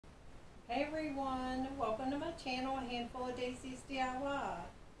Hey everyone, welcome to my channel, A Handful of Daisy's DIY.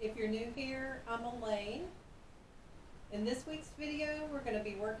 If you're new here, I'm Elaine. In this week's video, we're going to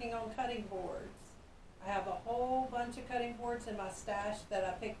be working on cutting boards. I have a whole bunch of cutting boards in my stash that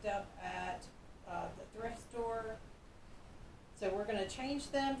I picked up at the thrift store. So we're going to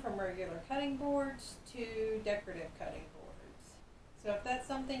change them from regular cutting boards to decorative cutting boards. So if that's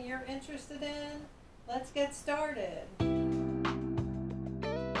something you're interested in, let's get started.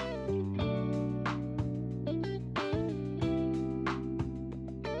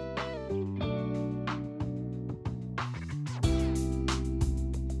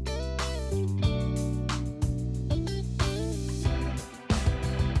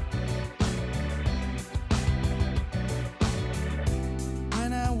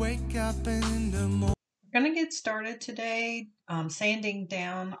 We're going to get started today sanding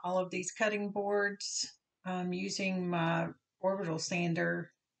down all of these cutting boards using my orbital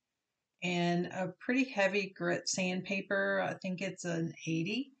sander and a pretty heavy grit sandpaper. I think it's an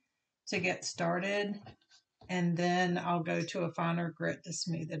 80 to get started, and then I'll go to a finer grit to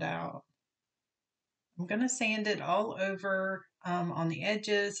smooth it out. I'm going to sand it all over on the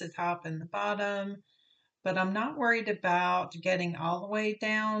edges, the top and the bottom, but I'm not worried about getting all the way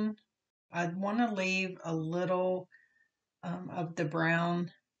down. I'd want to leave a little of the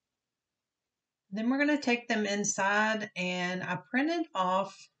brown. Then we're going to take them inside, and I printed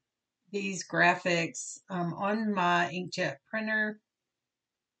off these graphics on my inkjet printer,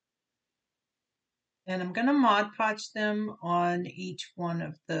 and I'm going to Mod Podge them on each one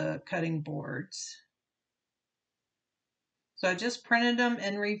of the cutting boards. So I just printed them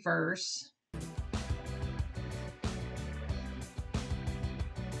in reverse.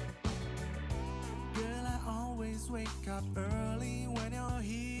 Wake up early when you're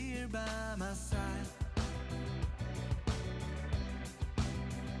here by my side.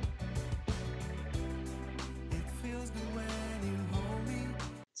 It feels good when you hold me.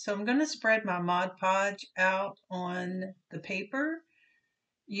 So I'm going to spread my Mod Podge out on the paper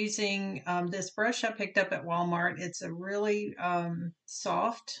using this brush I picked up at Walmart. It's a really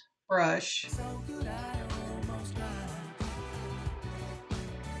soft brush. So good I almost cried.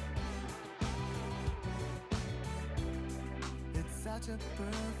 Such a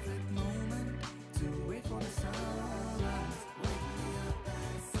perfect moment to wait for the sunrise. Wake me up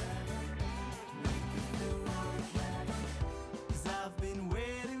at 7, make me feel like heaven. 'Cause I've been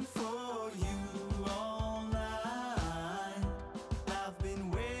waiting for you all night. I've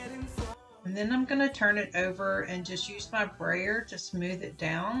been waiting for. And then I'm going to turn it over and just use my brayer to smooth it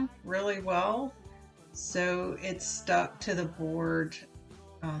down really well so it's stuck to the board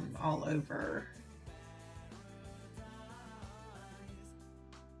all over.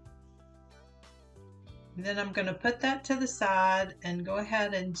 And then I'm going to put that to the side and go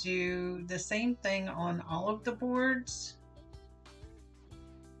ahead and do the same thing on all of the boards.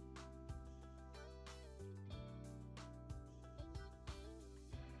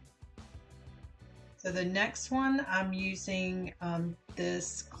 So the next one, I'm using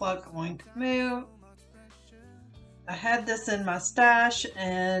this Cluck Oink Moo. I had this in my stash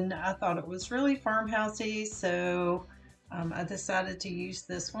and I thought it was really farmhousey, so I decided to use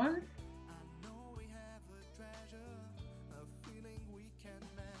this one.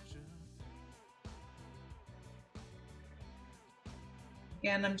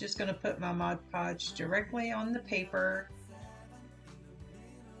 Again, I'm just going to put my Mod Podge directly on the paper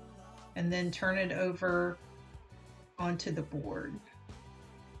and then turn it over onto the board.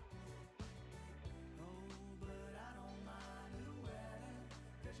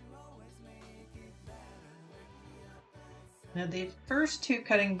 Now the first two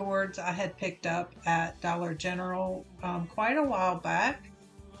cutting boards I had picked up at Dollar General quite a while back.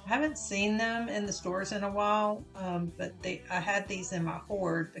 I haven't seen them in the stores in a while, but I had these in my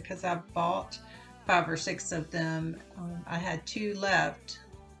hoard because I bought 5 or 6 of them. I had 2 left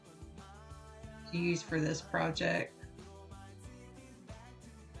to use for this project.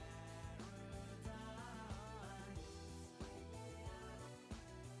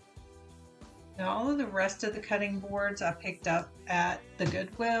 Now all of the rest of the cutting boards I picked up at the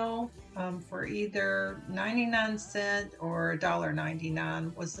Goodwill for either 99¢ or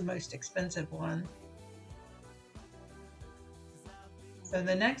 $1.99 was the most expensive one. So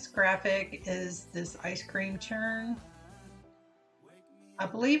the next graphic is this ice cream churn. I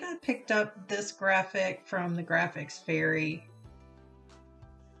believe I picked up this graphic from the Graphics Fairy.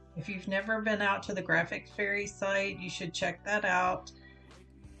 If you've never been out to the Graphics Fairy site, you should check that out.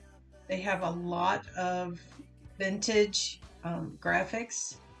 They have a lot of vintage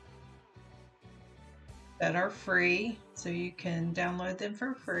graphics that are free, so you can download them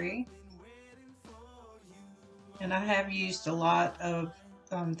for free. And I have used a lot of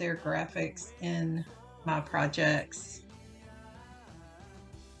their graphics in my projects.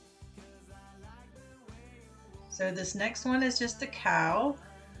 So this next one is just a cow.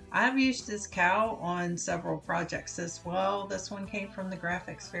 I've used this cow on several projects as well. This one came from the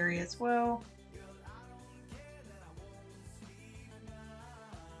Graphics Fairy as well.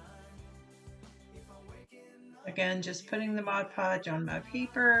 Again, just putting the Mod Podge on my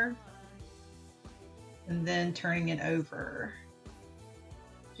paper and then turning it over.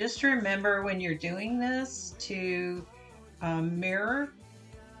 Just remember when you're doing this to mirror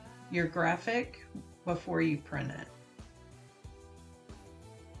your graphic before you print it.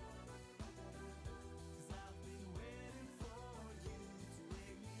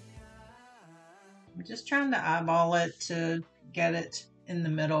 I'm just trying to eyeball it to get it in the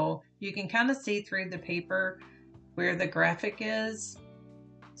middle. You can kind of see through the paper where the graphic is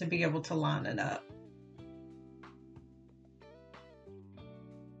to be able to line it up.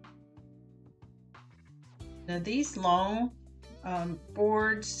 Now these long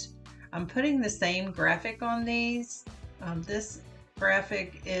boards, I'm putting the same graphic on these. This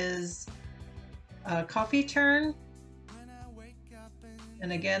graphic is a coffee turn.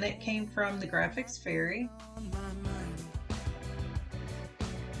 And again, it came from the Graphics Fairy.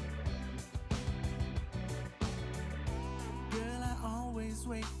 Girl, I always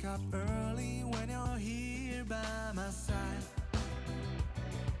wake up early when you're here by my side.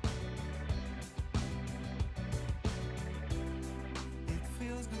 It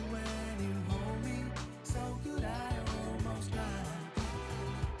feels good when you hold me, so good I almost cry.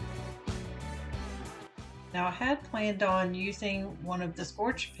 Now I had planned on using one of the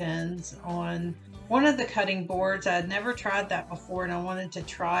scorch pens on one of the cutting boards. I had never tried that before and I wanted to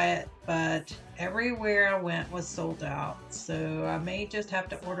try it, but everywhere I went was sold out. So I may just have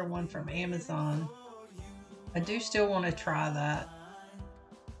to order one from Amazon. I do still want to try that.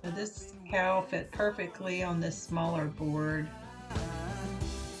 Now this cow fit perfectly on this smaller board.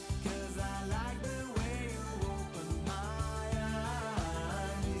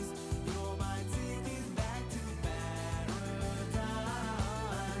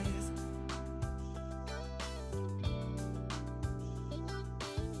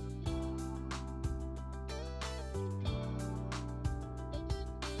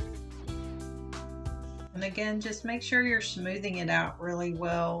 And again, just make sure you're smoothing it out really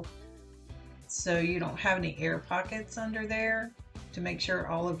well so you don't have any air pockets under there, to make sure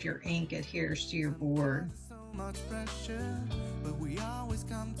all of your ink adheres to your board. So much pressure, but we always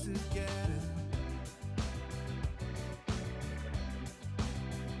come together.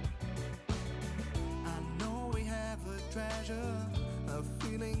 I know we have a treasure, a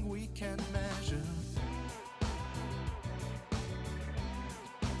feeling we can measure.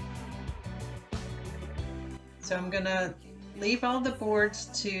 So I'm gonna leave all the boards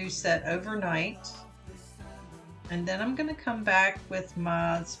to set overnight, and then I'm gonna come back with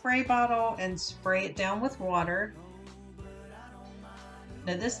my spray bottle and spray it down with water.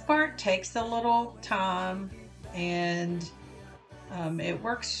 Now this part takes a little time, and it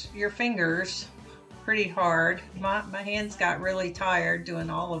works your fingers pretty hard. My hands got really tired doing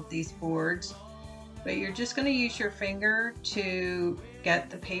all of these boards, but you're just gonna use your finger to get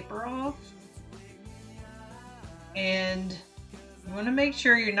the paper off. And you want to make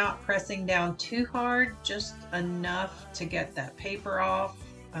sure you're not pressing down too hard, just enough to get that paper off.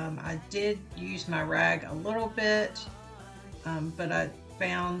 I did use my rag a little bit, but I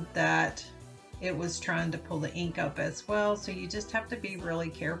found that it was trying to pull the ink up as well, so you just have to be really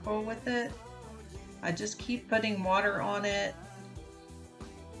careful with it. I just keep putting water on it.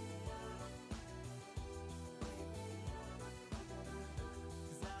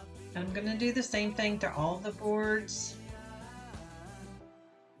 And I'm going to do the same thing to all the boards.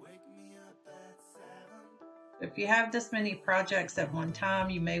 If you have this many projects at one time,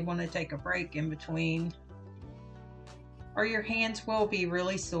 you may want to take a break in between, or your hands will be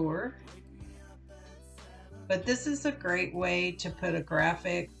really sore. But this is a great way to put a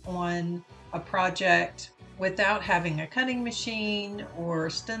graphic on a project without having a cutting machine or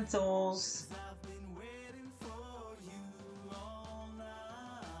stencils.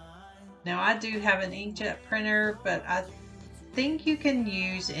 Now I do have an inkjet printer, but I think you can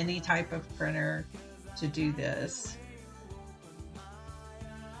use any type of printer to do this.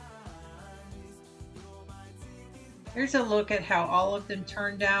 Here's a look at how all of them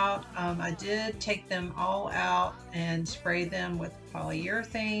turned out. I did take them all out and spray them with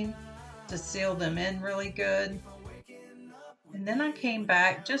polyurethane to seal them in really good. And then I came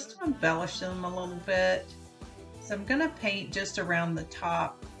back just to embellish them a little bit. So I'm going to paint just around the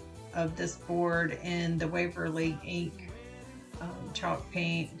top of this board in the Waverly ink chalk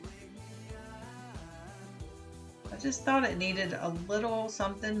paint. I just thought it needed a little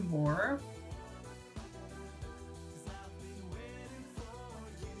something more.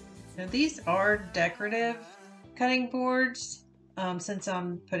 Now these are decorative cutting boards since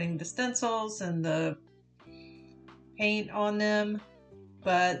I'm putting the stencils and the paint on them,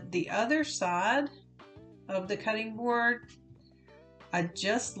 but the other side of the cutting board I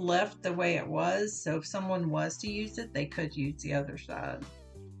just left the way it was, so if someone was to use it, they could use the other side.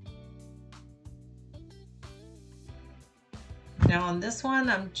 Now on this one,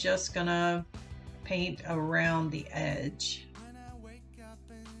 I'm just gonna paint around the edge.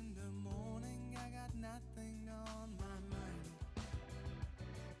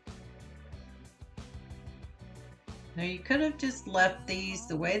 Now you could have just left these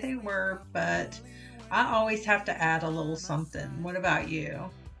the way they were, but I always have to add a little something. What about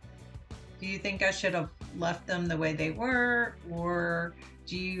you? Do you think I should have left them the way they were, or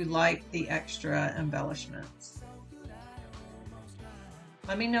do you like the extra embellishments?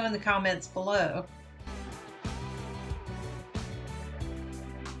 Let me know in the comments below.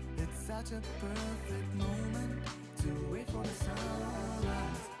 It's such a perfect moment to wait for the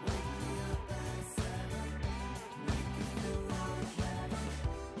sunrise. Wake me up at 7, make it feel like heaven.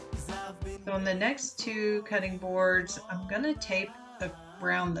 'Cause I've been So on the next two cutting boards, I'm gonna tape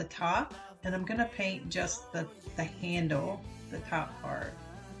around the top, and I'm gonna paint just the handle, the top part.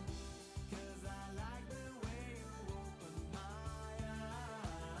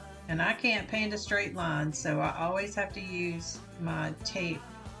 And I can't paint a straight line, so I always have to use my tape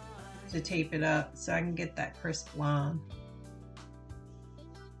to tape it up so I can get that crisp line.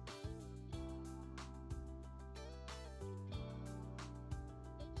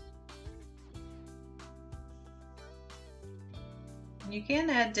 You can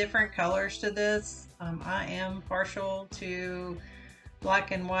add different colors to this. I am partial to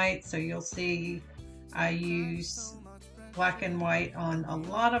black and white, so you'll see I use black and white on a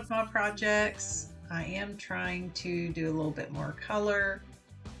lot of my projects. I am trying to do a little bit more color,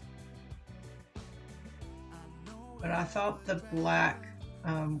 but I thought the black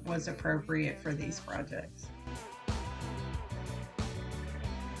was appropriate for these projects.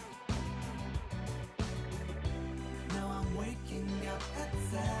 now I'm waking up at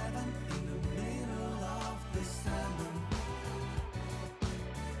 7 in the middle of December.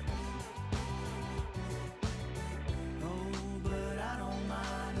 Oh, but I don't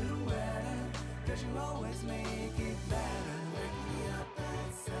mind the weather, 'cause you always make it better. Wake me up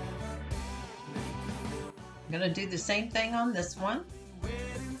at 7, make me feel I'm gonna do the same thing on this one.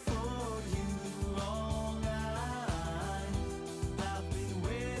 waiting for you all night. I've been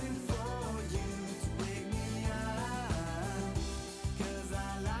waiting for you to wake me up, 'cause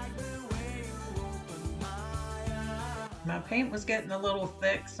I like the way you open my eyes. My paint was getting a little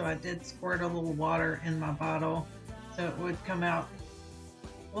thick, so I did squirt a little water in my bottle so it would come out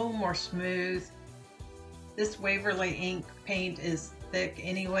a little more smooth. This Waverly ink paint is thick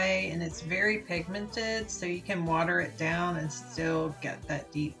anyway, and it's very pigmented, so you can water it down and still get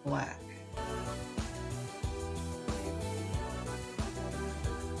that deep black. 'Cause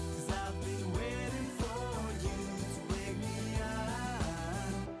I've been waiting for you to wake me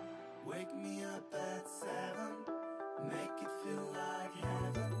up. Wake me up at 7, make it feel like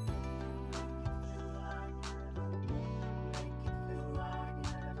heaven.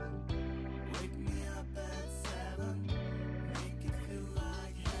 Wake me up at 7, make it feel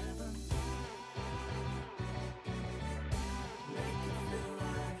like heaven. Make it feel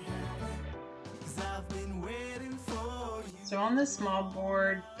like heaven. 'Cause I've been waiting for you. So on this small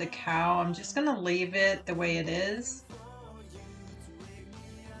board, the cow, I'm just gonna leave it the way it is.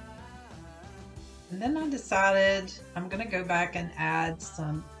 And then I decided I'm gonna go back and add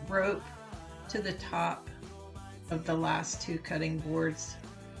some rope to the top of the last two cutting boards.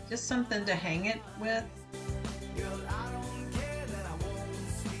 Just something to hang it with. Girl, I don't care that I won't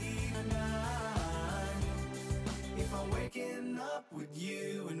sleep tonight if I'm waking up with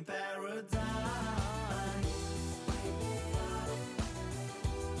you in paradise.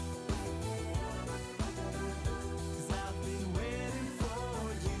 'Cause I've been waiting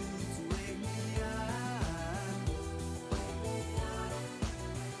for you to wake me up.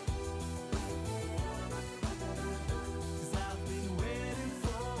 'Cause I've been waiting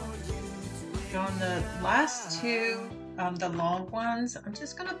for you to wake me up. On the last two, the long ones, I'm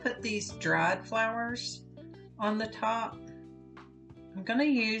just gonna put these dried flowers on the top. I'm gonna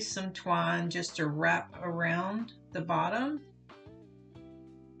use some twine just to wrap around the bottom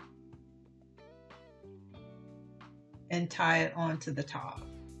and tie it onto the top.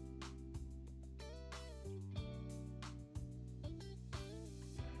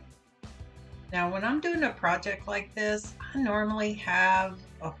 Now, when I'm doing a project like this, I normally have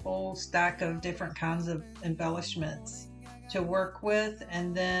a whole stack of different kinds of embellishments to work with,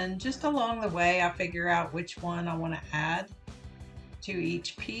 and then just along the way, I figure out which one I want to add to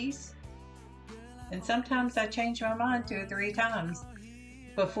each piece. And sometimes I change my mind 2 or 3 times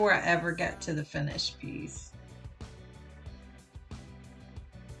before I ever get to the finished piece.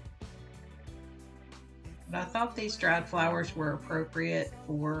 But I thought these dried flowers were appropriate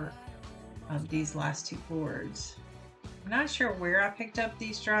for these last 2 boards. I'm not sure where I picked up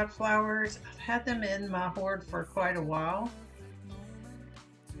these dried flowers. I've had them in my hoard for quite a while.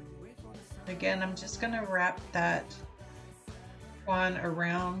 Again, I'm just going to wrap that one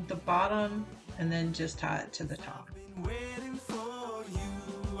around the bottom and then just tie it to the top.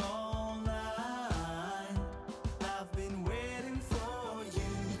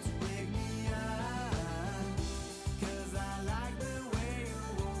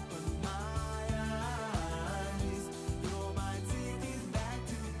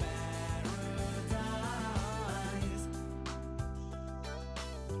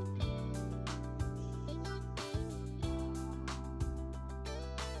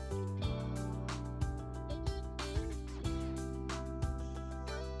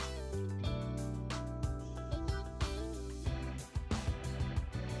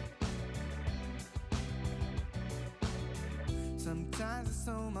 Sometimes there's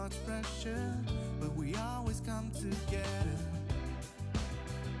so much pressure, but we always come together.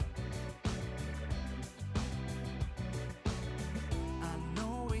 I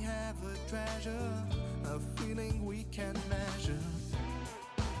know we have a treasure, a feeling we can measure.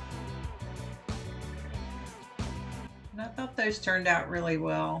 And I thought those turned out really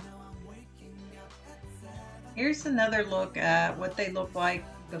well. Here's another look at what they look like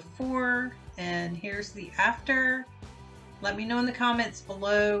before, and here's the after. Let me know in the comments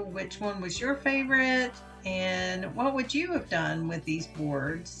below which one was your favorite and what would you have done with these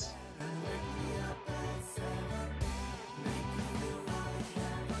boards.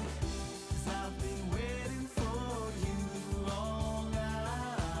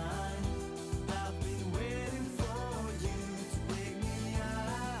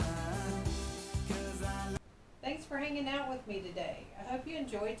 Thanks for hanging out with me today. I hope you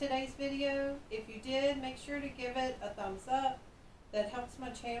enjoyed today's video. If you did, make sure to give it a thumbs up. That helps my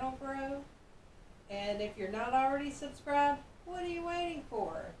channel grow. And if you're not already subscribed, what are you waiting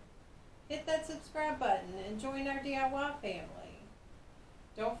for? Hit that subscribe button and join our DIY family.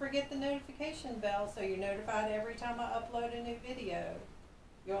 Don't forget the notification bell so you're notified every time I upload a new video.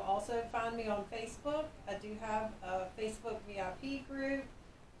 You'll also find me on Facebook. I do have a Facebook VIP group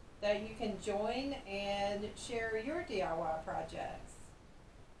that you can join and share your DIY projects.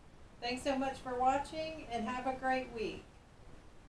 Thanks so much for watching and have a great week.